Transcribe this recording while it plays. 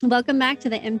Welcome back to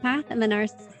the Empath and the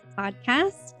Narcissist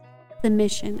podcast. The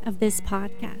mission of this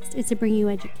podcast is to bring you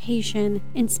education,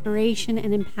 inspiration,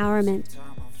 and empowerment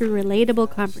through relatable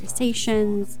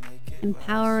conversations,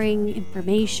 empowering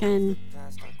information,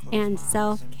 and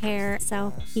self-care,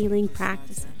 self-healing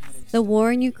practices. The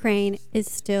war in Ukraine is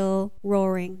still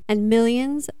roaring, and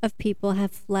millions of people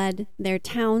have fled their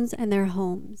towns and their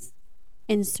homes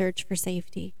in search for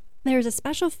safety. There's a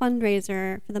special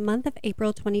fundraiser for the month of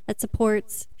April 20 that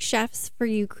supports Chefs for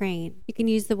Ukraine. You can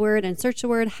use the word and search the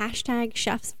word hashtag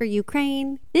Chefs for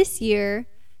Ukraine. This year,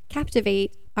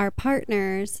 Captivate, our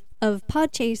partners of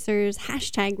Podchaser's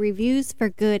hashtag Reviews for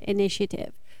Good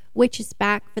initiative, which is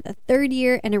back for the third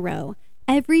year in a row.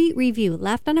 Every review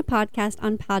left on a podcast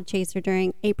on Podchaser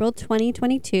during April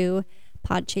 2022,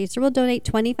 Podchaser will donate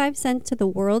 25 cents to the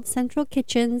World Central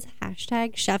Kitchen's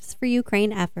hashtag Chefs for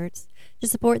Ukraine efforts. To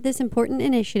support this important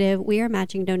initiative, we are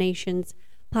matching donations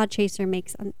Podchaser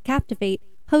makes on Captivate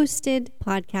hosted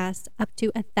podcasts up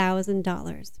to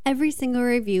 $1,000. Every single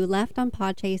review left on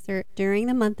Podchaser during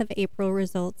the month of April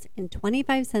results in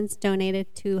 25 cents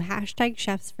donated to hashtag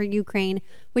Chefs for Ukraine,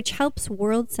 which helps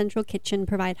World Central Kitchen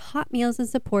provide hot meals and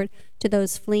support to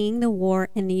those fleeing the war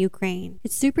in the Ukraine.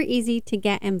 It's super easy to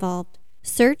get involved.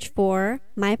 Search for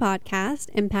my podcast,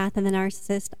 Empath and the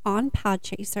Narcissist, on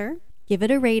Podchaser. Give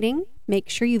it a rating, make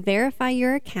sure you verify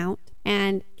your account,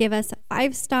 and give us a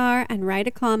 5-star and write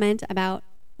a comment about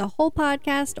the whole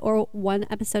podcast or one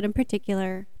episode in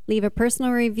particular. Leave a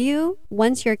personal review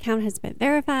once your account has been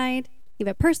verified. Leave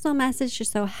a personal message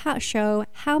to show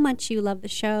how much you love the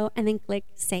show, and then click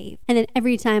save. And then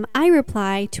every time I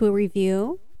reply to a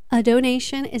review, a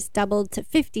donation is doubled to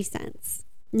 50 cents.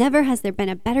 Never has there been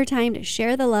a better time to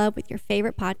share the love with your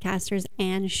favorite podcasters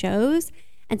and shows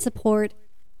and support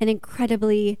an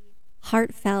incredibly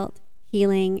heartfelt,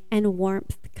 healing, and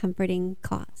warmth comforting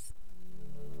cause.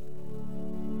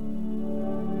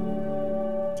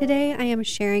 Today, I am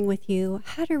sharing with you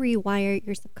how to rewire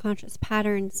your subconscious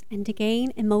patterns and to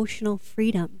gain emotional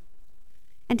freedom,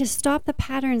 and to stop the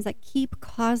patterns that keep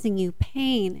causing you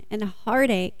pain and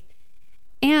heartache,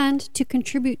 and to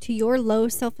contribute to your low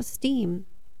self-esteem.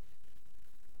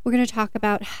 We're going to talk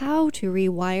about how to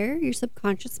rewire your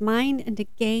subconscious mind and to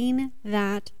gain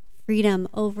that freedom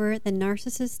over the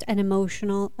narcissist and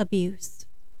emotional abuse.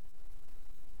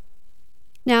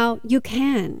 Now, you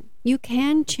can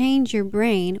change your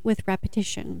brain with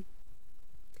repetition.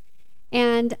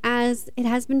 And as it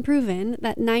has been proven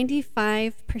that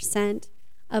 95%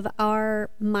 of our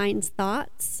mind's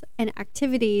thoughts and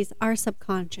activities are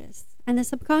subconscious. And the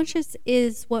subconscious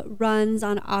is what runs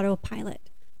on autopilot.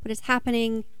 What is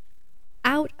happening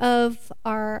out of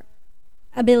our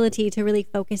ability to really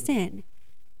focus in.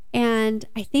 And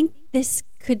I think this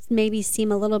could maybe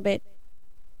seem a little bit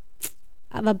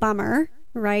of a bummer,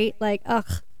 right? Like,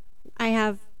 I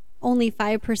have only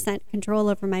 5% control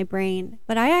over my brain.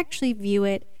 But I actually view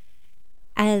it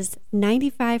as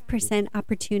 95%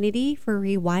 opportunity for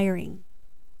rewiring.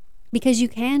 Because you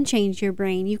can change your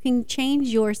brain. You can change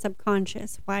your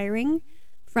subconscious wiring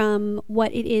from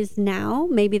what it is now,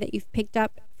 maybe that you've picked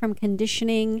up from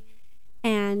conditioning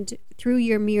and through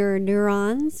your mirror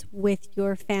neurons with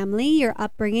your family, your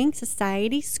upbringing,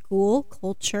 society, school,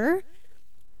 culture.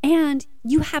 And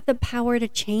you have the power to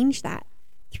change that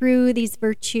through these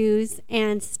virtues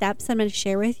and steps I'm going to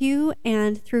share with you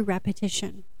and through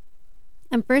repetition.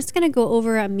 I'm first going to go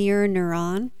over a mirror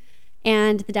neuron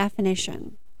and the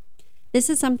definition. This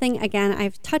is something, again,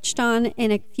 I've touched on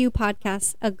in a few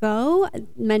podcasts ago,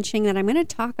 mentioning that I'm going to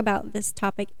talk about this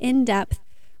topic in depth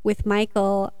with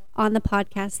Michael on the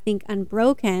podcast Think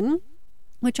Unbroken,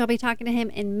 which I'll be talking to him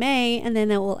in May, and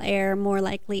then it will air more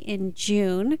likely in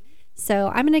June. So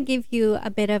I'm going to give you a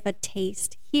bit of a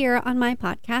taste here on my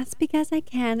podcast because I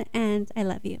can and I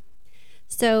love you.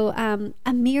 So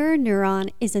a mirror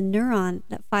neuron is a neuron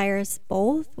that fires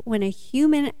both when a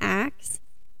human acts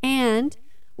and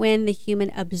when the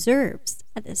human observes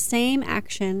that the same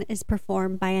action is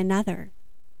performed by another.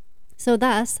 So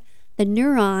thus, the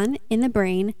neuron in the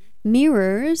brain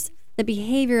mirrors the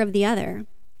behavior of the other,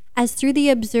 as through the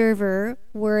observer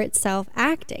were itself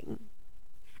acting,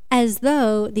 as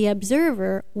though the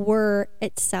observer were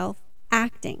itself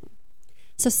acting.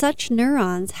 So such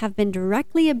neurons have been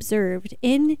directly observed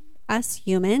in us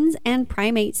humans and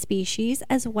primate species,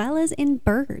 as well as in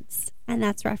birds, and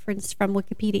that's referenced from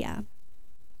Wikipedia.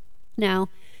 Now,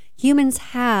 humans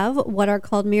have what are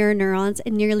called mirror neurons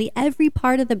in nearly every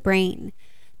part of the brain.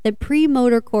 The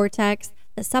premotor cortex,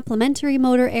 the supplementary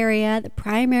motor area, the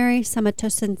primary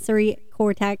somatosensory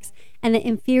cortex, and the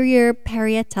inferior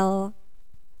parietal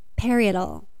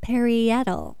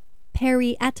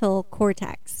parietal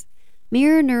cortex.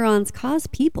 Mirror neurons cause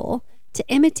people to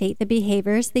imitate the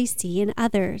behaviors they see in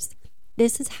others.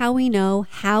 This is how we know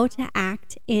how to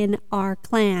act in our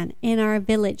clan, in our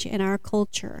village, in our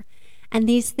culture. And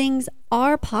these things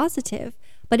are positive.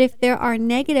 But if there are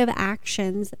negative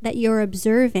actions that you're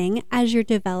observing as you're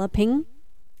developing,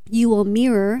 you will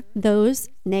mirror those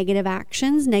negative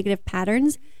actions, negative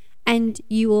patterns, and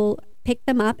you will pick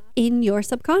them up in your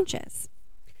subconscious.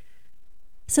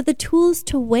 So the tools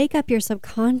to wake up your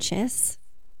subconscious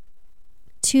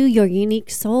to your unique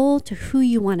soul, to who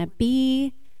you want to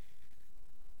be,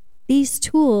 these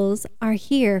tools are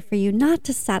here for you not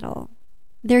to settle.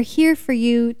 They're here for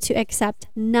you to accept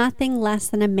nothing less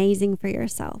than amazing for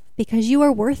yourself, because you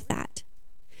are worth that.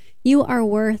 You are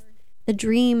worth the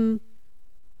dream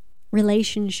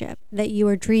relationship that you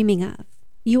are dreaming of.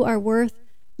 You are worth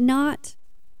not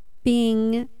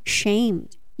being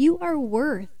shamed. You are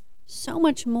worth so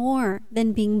much more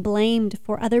than being blamed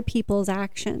for other people's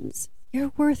actions.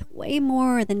 You're worth way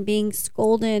more than being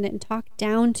scolded and talked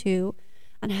down to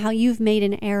on how you've made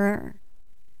an error.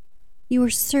 You are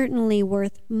certainly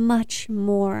worth much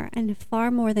more, and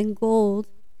far more than gold,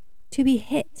 to be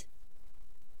hit.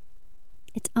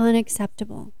 It's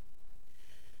unacceptable.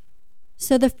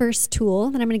 So the first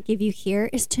tool that I'm going to give you here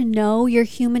is to know your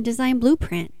human design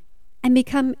blueprint and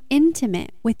become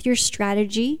intimate with your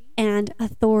strategy and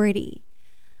authority.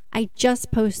 I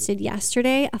just posted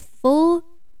yesterday a full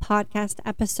podcast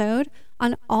episode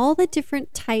on all the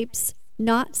different types,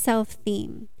 not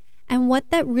self-theme. And what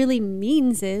that really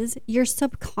means is your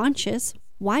subconscious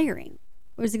wiring.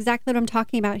 It was exactly what I'm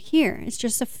talking about here. It's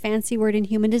just a fancy word in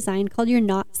human design called your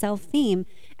not self-theme.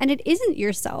 And it isn't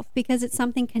yourself because it's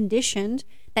something conditioned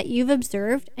that you've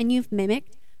observed and you've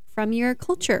mimicked from your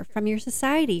culture, from your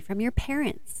society, from your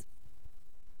parents.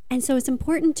 And so it's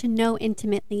important to know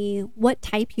intimately what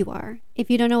type you are.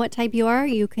 If you don't know what type you are,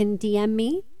 you can DM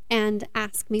me and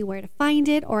ask me where to find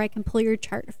it, or I can pull your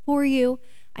chart for you.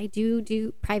 I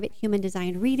do private human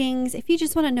design readings. If you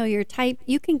just want to know your type,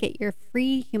 you can get your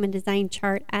free human design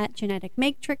chart at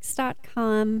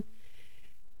geneticmatrix.com,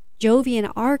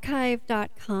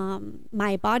 jovianarchive.com,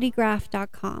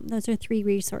 mybodygraph.com. Those are 3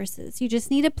 resources. You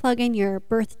just need to plug in your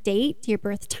birth date, your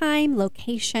birth time,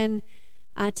 location,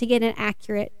 to get an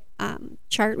accurate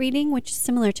chart reading, which is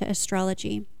similar to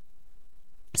astrology.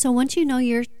 So once you know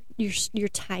your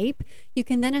type, you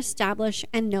can then establish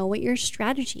and know what your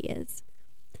strategy is.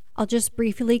 I'll just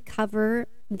briefly cover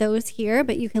those here,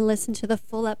 but you can listen to the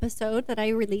full episode that I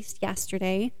released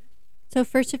yesterday. So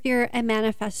first, if you're a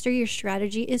manifestor, your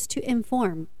strategy is to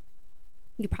inform.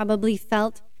 You probably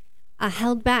felt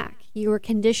held back. You were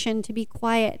conditioned to be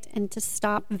quiet and to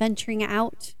stop venturing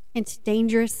out into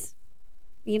dangerous,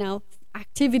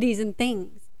 activities and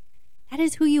things. That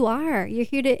is who you are. You're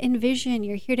here to envision.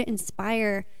 You're here to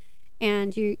inspire.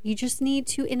 And you just need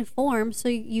to inform so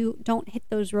you don't hit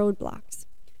those roadblocks.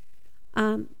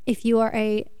 If you are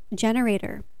a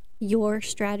generator, your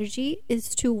strategy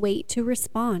is to wait to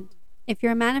respond. If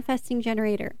you're a manifesting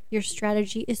generator, your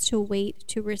strategy is to wait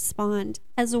to respond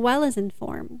as well as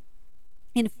inform.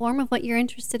 Inform of what you're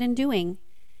interested in doing.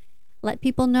 Let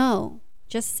people know.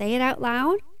 Just say it out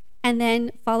loud and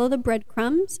then follow the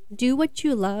breadcrumbs. Do what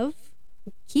you love.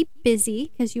 Keep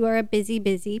busy because you are a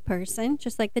busy person,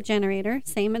 just like the generator.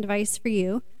 Same advice for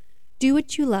you. Do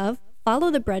what you love.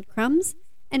 Follow the breadcrumbs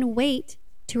and wait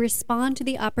to respond to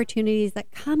the opportunities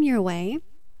that come your way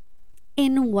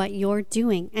in what you're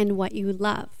doing and what you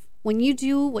love. When you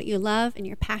do what you love and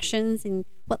your passions and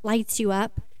what lights you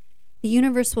up, the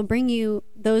universe will bring you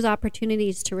those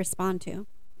opportunities to respond to.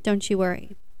 Don't you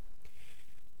worry.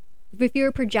 If you're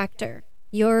a projector,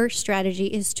 your strategy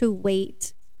is to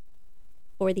wait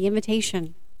for the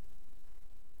invitation.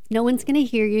 No one's going to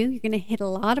hear you. You're going to hit a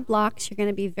lot of blocks. You're going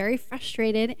to be very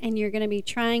frustrated, and you're going to be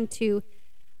trying to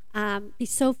be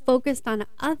so focused on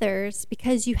others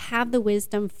because you have the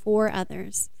wisdom for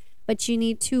others. But you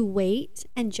need to wait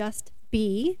and just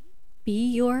be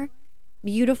your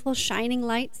beautiful, shining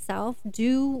light self.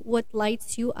 Do what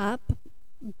lights you up.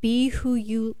 Be who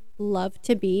you love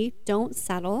to be. Don't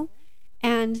settle.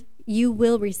 And you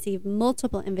will receive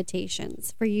multiple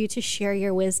invitations for you to share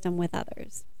your wisdom with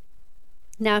others.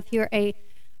 Now, if you're a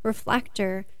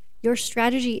reflector, your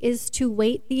strategy is to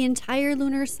wait the entire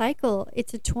lunar cycle.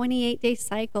 It's a 28-day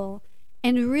cycle.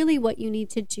 And really what you need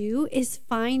to do is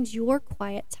find your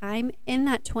quiet time in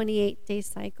that 28-day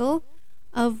cycle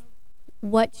of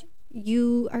what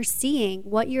you are seeing,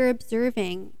 what you're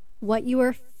observing, what you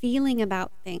are feeling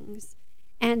about things,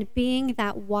 and being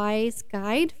that wise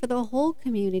guide for the whole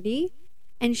community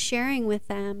and sharing with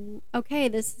them, okay,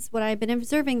 this is what I've been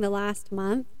observing the last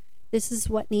month. This is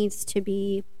what needs to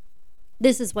be,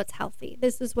 this is what's healthy.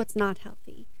 This is what's not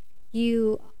healthy.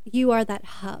 You are that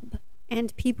hub,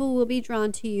 and people will be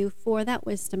drawn to you for that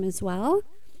wisdom as well.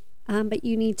 But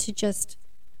you need to just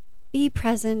be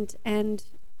present, and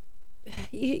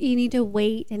you need to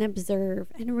wait and observe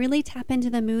and really tap into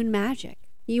the moon magic.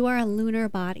 You are a lunar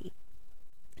body.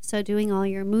 So doing all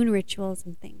your moon rituals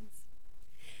and things.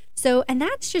 So, and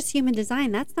that's just human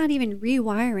design. That's not even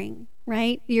rewiring,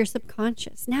 right? Your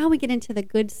subconscious. Now we get into the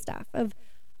good stuff of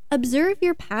observe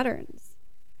your patterns.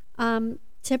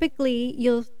 Typically,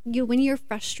 you when you're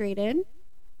frustrated,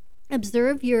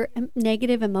 observe your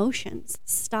negative emotions.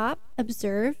 Stop,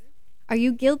 observe. Are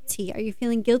you guilty? Are you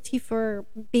feeling guilty for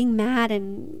being mad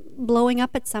and blowing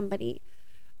up at somebody?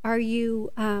 Are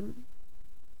you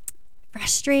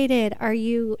frustrated? Are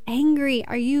you angry?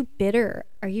 Are you bitter?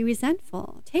 Are you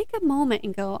resentful? Take a moment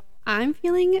and go, I'm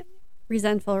feeling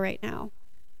resentful right now.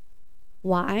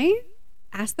 Why?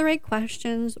 Ask the right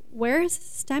questions. Where is this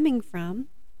stemming from?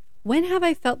 When have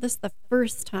I felt this the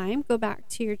first time? Go back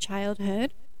to your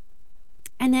childhood.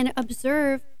 And then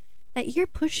observe that you're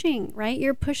pushing, right?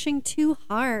 You're pushing too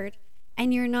hard,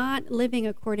 and you're not living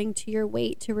according to your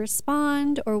wait to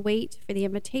respond or wait for the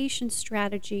invitation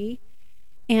strategy.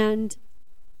 And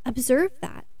observe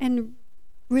that and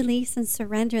release and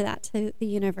surrender that to the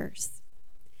universe.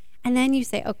 And then you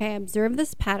say, okay, observe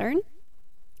this pattern.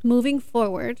 Moving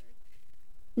forward,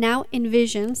 now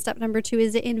envision, step number 2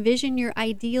 is to envision your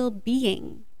ideal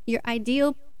being, your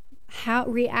ideal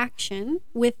reaction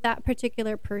with that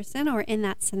particular person or in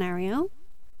that scenario.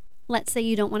 Let's say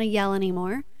you don't want to yell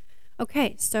anymore.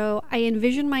 Okay, so I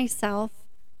envision myself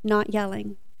not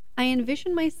yelling. I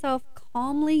envision myself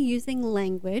calmly using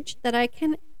language that I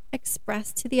can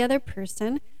express to the other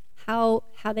person how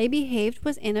they behaved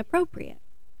was inappropriate.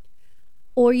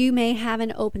 Or you may have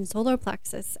an open solar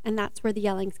plexus, and that's where the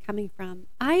yelling's coming from.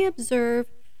 I observe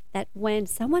that when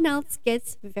someone else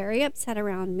gets very upset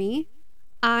around me,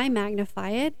 I magnify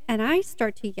it and I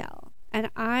start to yell, and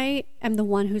I am the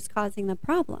one who's causing the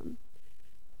problem.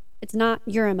 It's not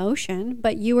your emotion,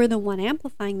 but you are the one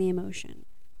amplifying the emotion.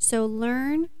 So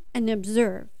learn and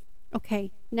observe.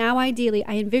 Okay, now ideally,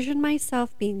 I envision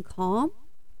myself being calm,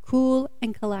 cool,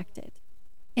 and collected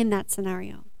in that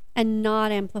scenario, and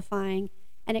not amplifying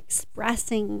and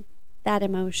expressing that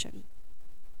emotion.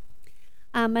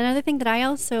 Another thing that I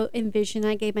also envisioned,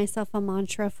 I gave myself a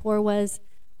mantra for, was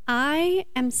I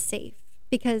am safe,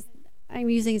 because I'm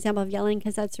using the example of yelling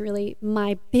because that's really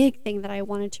my big thing that I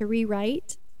wanted to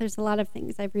rewrite. There's a lot of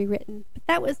things I've rewritten, but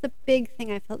that was the big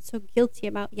thing I felt so guilty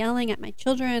about, yelling at my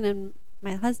children and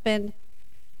my husband.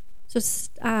 So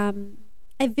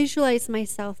I visualized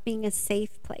myself being a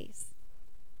safe place.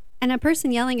 And a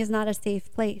person yelling is not a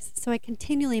safe place. So I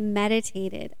continually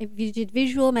meditated. I did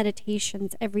visual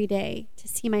meditations every day to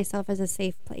see myself as a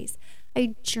safe place.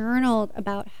 I journaled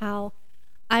about how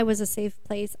I was a safe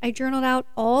place. I journaled out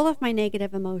all of my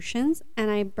negative emotions and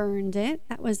I burned it.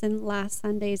 That was in last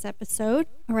Sunday's episode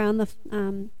around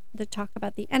the talk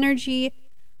about the energy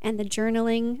and the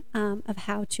journaling of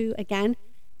how to, again,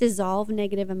 dissolve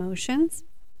negative emotions.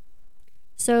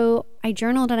 So I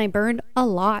journaled and I burned a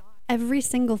lot every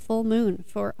single full moon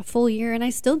for a full year, and I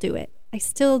still do it. I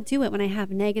still do it when I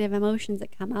have negative emotions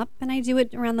that come up, and I do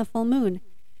it around the full moon.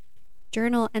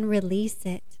 Journal and release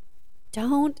it.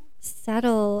 Don't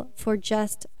settle for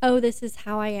just, oh, this is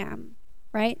how I am,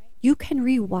 right? You can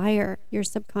rewire your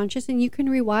subconscious, and you can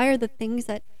rewire the things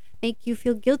that make you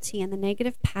feel guilty and the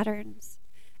negative patterns.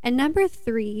 And number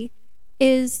 3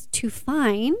 is to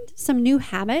find some new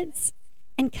habits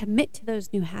and commit to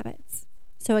those new habits.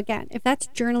 So again, if that's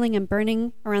journaling and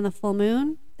burning around the full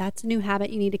moon, that's a new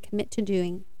habit you need to commit to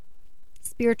doing.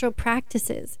 Spiritual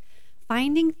practices,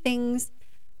 finding things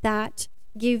that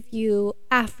give you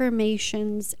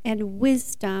affirmations and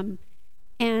wisdom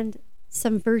and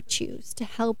some virtues to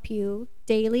help you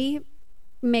daily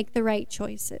make the right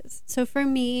choices. So for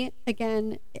me,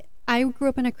 again, I grew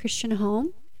up in a Christian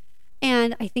home,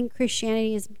 and I think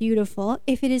Christianity is beautiful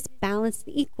if it is balanced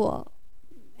and equal.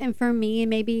 And for me,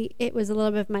 maybe it was a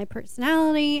little bit of my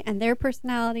personality and their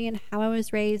personality and how I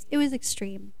was raised. It was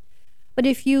extreme. But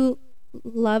if you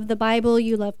love the Bible,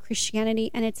 you love Christianity,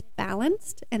 and it's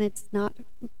balanced and it's not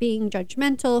being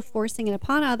judgmental, forcing it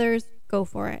upon others, go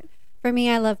for it. For me,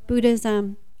 I love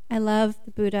Buddhism. I love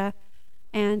the Buddha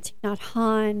and Thich Nhat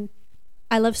Hanh.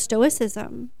 I love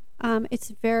Stoicism.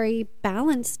 It's very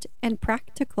balanced and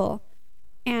practical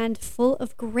and full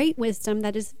of great wisdom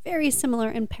that is very similar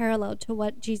and parallel to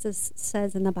what Jesus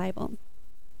says in the Bible.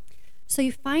 So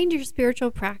you find your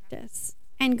spiritual practice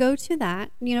and go to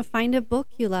that. Find a book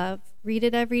you love, read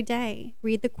it every day,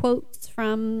 read the quotes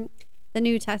from the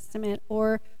New Testament,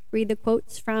 or read the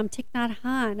quotes from Thich Nhat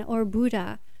Hanh or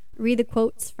Buddha, read the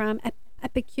quotes from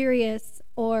Epicurus,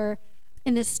 or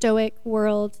in the Stoic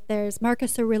world, there's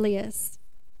Marcus Aurelius,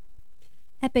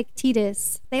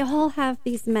 Epictetus. They all have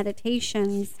these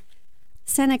meditations.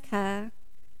 Seneca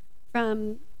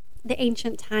from the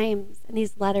ancient times and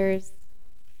these letters.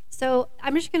 So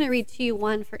I'm just going to read to you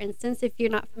one, for instance, if you're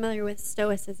not familiar with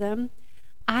Stoicism.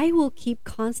 I will keep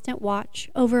constant watch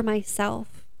over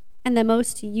myself, and the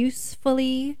most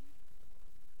usefully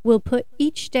will put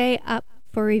each day up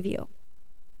for review.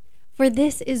 For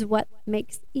this is what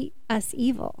makes us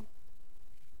evil,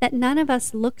 that none of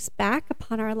us looks back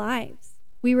upon our lives.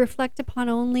 We reflect upon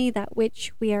only that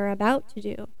which we are about to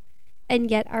do, and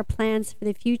yet our plans for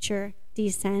the future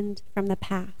descend from the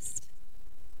past.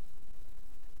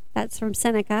 That's from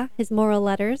Seneca, his Moral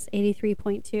Letters,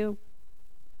 83.2.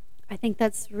 I think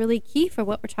that's really key for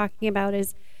what we're talking about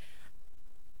is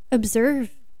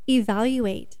observe,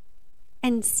 evaluate,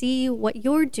 and see what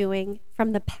you're doing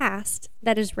from the past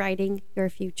that is writing your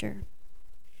future.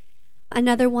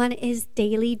 Another one is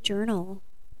daily journal.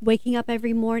 Waking up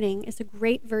every morning is a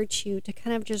great virtue to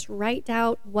kind of just write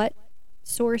out what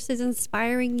source is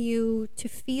inspiring you to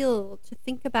feel, to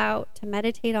think about, to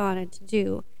meditate on, and to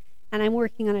do. And I'm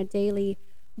working on a daily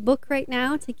book right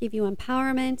now to give you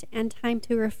empowerment and time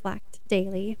to reflect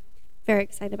daily. Very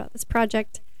excited about this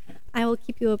project. I will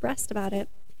keep you abreast about it.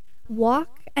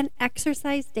 Walk and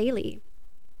exercise daily.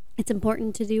 It's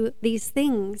important to do these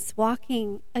things.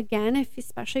 Walking, again,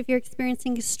 especially if you're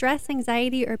experiencing stress,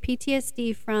 anxiety, or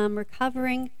PTSD from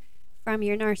recovering from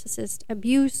your narcissist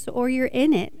abuse, or you're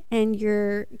in it and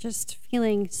you're just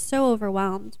feeling so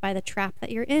overwhelmed by the trap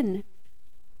that you're in.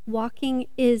 Walking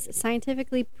is a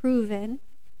scientifically proven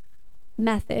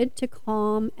method to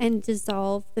calm and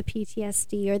dissolve the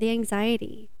PTSD or the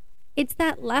anxiety. It's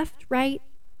that left-right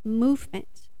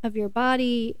movement of your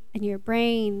body and your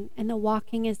brain, and the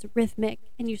walking is rhythmic,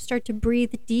 and you start to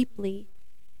breathe deeply.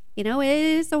 You know, it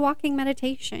is a walking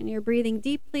meditation. You're breathing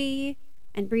deeply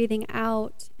and breathing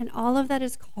out, and all of that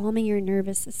is calming your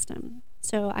nervous system.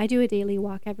 So I do a daily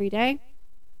walk every day.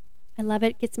 I love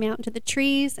it. It gets me out into the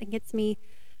trees and gets me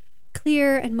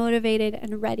clear and motivated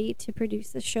and ready to produce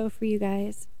this show for you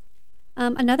guys.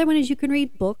 Another one is you can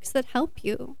read books that help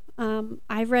you.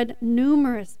 I've read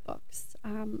numerous books.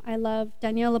 I love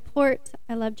Danielle Laporte.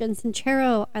 I love Jen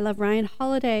Sincero. I love Ryan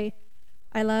Holiday.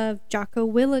 I love Jocko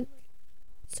Willink.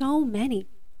 So many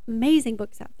amazing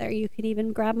books out there. You can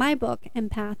even grab my book,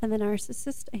 Empath and the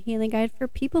Narcissist, A Healing Guide for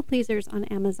People Pleasers, on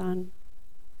Amazon.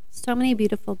 So many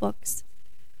beautiful books.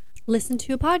 Listen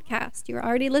to a podcast. You're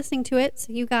already listening to it,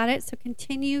 so you got it. So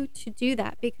continue to do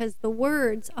that because the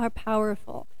words are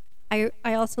powerful. I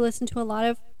also listen to a lot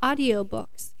of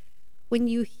audiobooks. When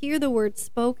you hear the words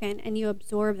spoken and you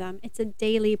absorb them, it's a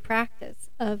daily practice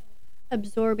of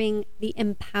absorbing the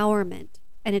empowerment,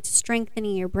 and it's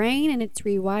strengthening your brain and it's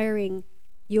rewiring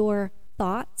your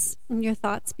thoughts, and your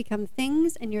thoughts become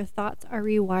things, and your thoughts are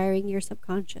rewiring your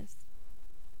subconscious.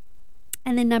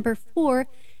 And then number 4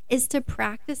 is to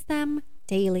practice them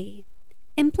daily.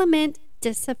 Implement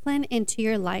discipline into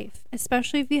your life,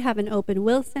 especially if you have an open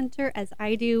will center, as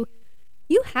I do.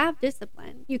 You have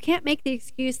discipline. You can't make the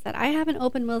excuse that I have an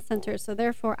open will center, so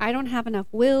therefore I don't have enough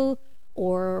will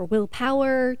or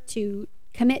willpower to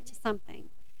commit to something.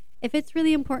 If it's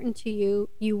really important to you,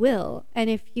 you will. And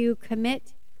if you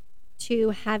commit to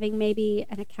having maybe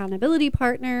an accountability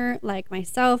partner like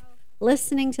myself,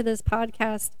 listening to this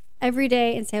podcast every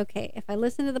day and say, okay, if I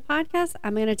listen to the podcast,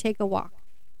 I'm going to take a walk.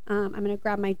 I'm going to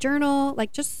grab my journal.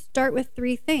 Like, just start with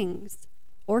 3 things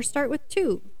or start with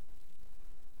 2.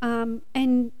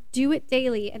 And do it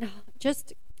daily and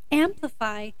just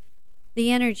amplify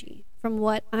the energy from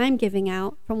what I'm giving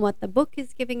out, from what the book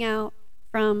is giving out,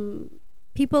 from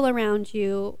people around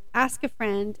you. Ask a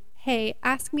friend, hey,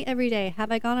 ask me every day,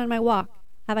 have I gone on my walk?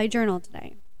 Have I journaled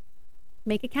today?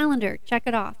 Make a calendar, check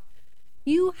it off.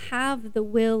 You have the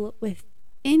will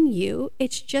within you.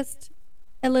 It's just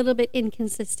a little bit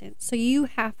inconsistent. So you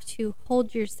have to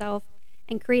hold yourself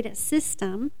and create a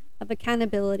system of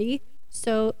accountability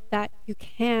so that you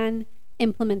can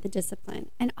implement the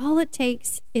discipline. And all it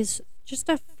takes is just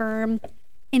a firm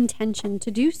intention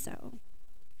to do so.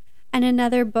 And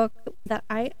another book that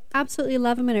I absolutely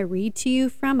love, I'm going to read to you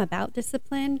from about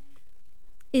discipline,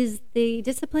 is The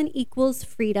Discipline Equals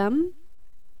Freedom.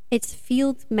 It's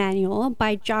Field Manual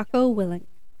by Jocko Willink.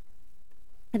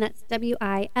 And that's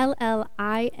Willink,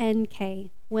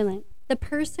 Willink. The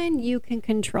person you can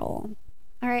control.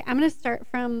 All right, I'm going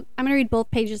to read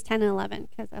both pages 10 and 11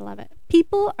 because I love it.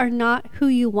 People are not who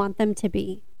you want them to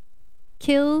be.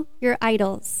 Kill your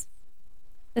idols.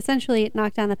 essentially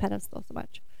knock down the pedestal so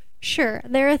much. Sure,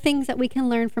 there are things that we can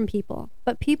learn from people,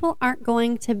 but people aren't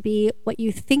going to be what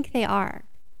you think they are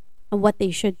and what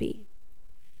they should be.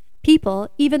 People,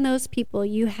 even those people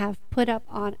you have put up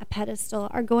on a pedestal,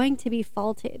 are going to be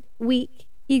faulted, weak,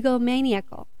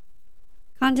 egomaniacal,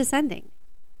 condescending.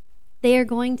 They are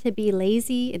going to be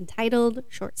lazy, entitled,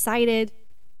 short-sighted.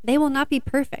 They will not be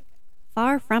perfect.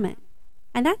 Far from it.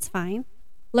 And that's fine.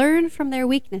 Learn from their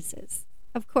weaknesses,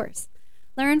 of course.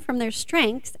 Learn from their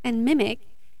strengths and mimic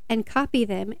and copy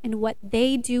them in what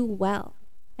they do well.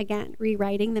 Again,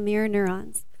 rewriting the mirror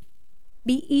neurons.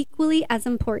 Be equally as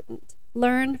important.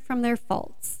 Learn from their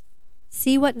faults.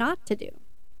 See what not to do.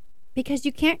 Because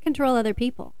you can't control other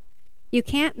people. You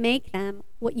can't make them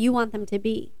what you want them to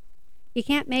be. You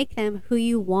can't make them who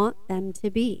you want them to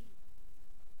be.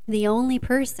 The only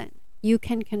person you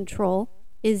can control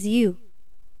is you.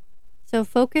 So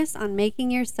focus on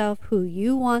making yourself who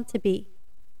you want to be.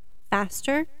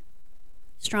 Faster,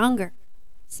 stronger,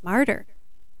 smarter,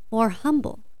 more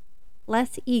humble,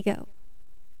 less ego.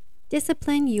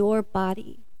 Discipline your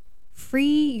body.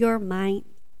 Free your mind.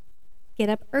 Get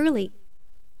up early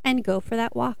and go for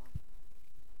that walk.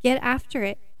 Get after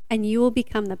it, and you will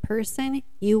become the person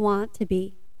you want to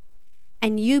be.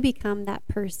 And you become that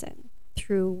person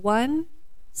through one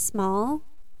small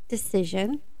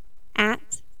decision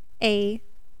at a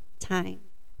time.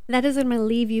 That is what I'm going to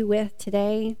leave you with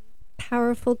today.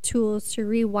 Powerful tools to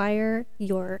rewire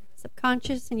your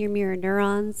subconscious and your mirror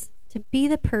neurons to be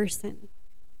the person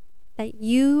that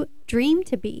you dream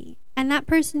to be. And that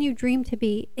person you dream to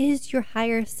be is your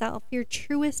higher self, your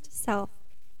truest self,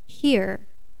 here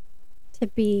to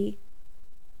be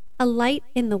a light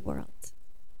in the world.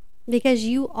 Because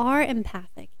you are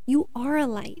empathic, you are a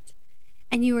light,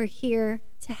 and you are here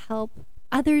to help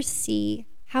others see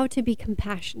how to be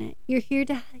compassionate. You're here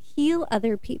to heal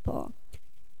other people.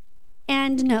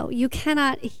 And no, you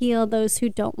cannot heal those who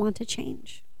don't want to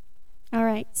change. All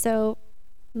right, so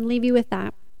I'll leave you with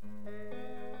that.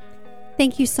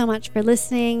 Thank you so much for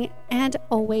listening. And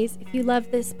always, if you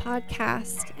love this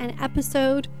podcast and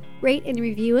episode, rate and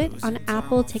review it on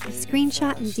Apple. Take a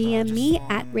screenshot and DM me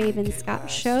at Raven Scott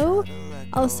Show.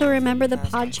 Also, remember the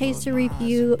Podchaser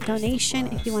review donation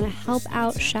if you want to help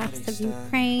out chefs of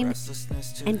Ukraine,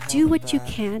 and do what you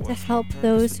can to help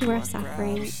those who are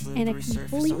suffering in a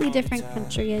completely different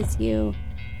country as you.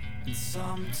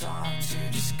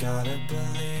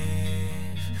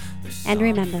 And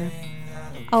remember,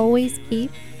 always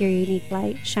keep your unique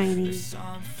light shining.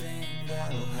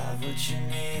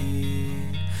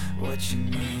 What you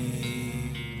need.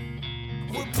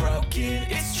 We're broken,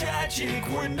 it's tragic,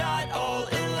 we're not all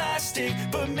elastic,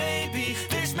 but maybe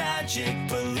there's magic,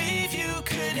 believe you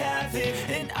could have it.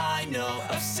 And I know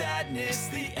of sadness,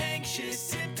 the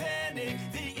anxious and panic,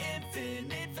 the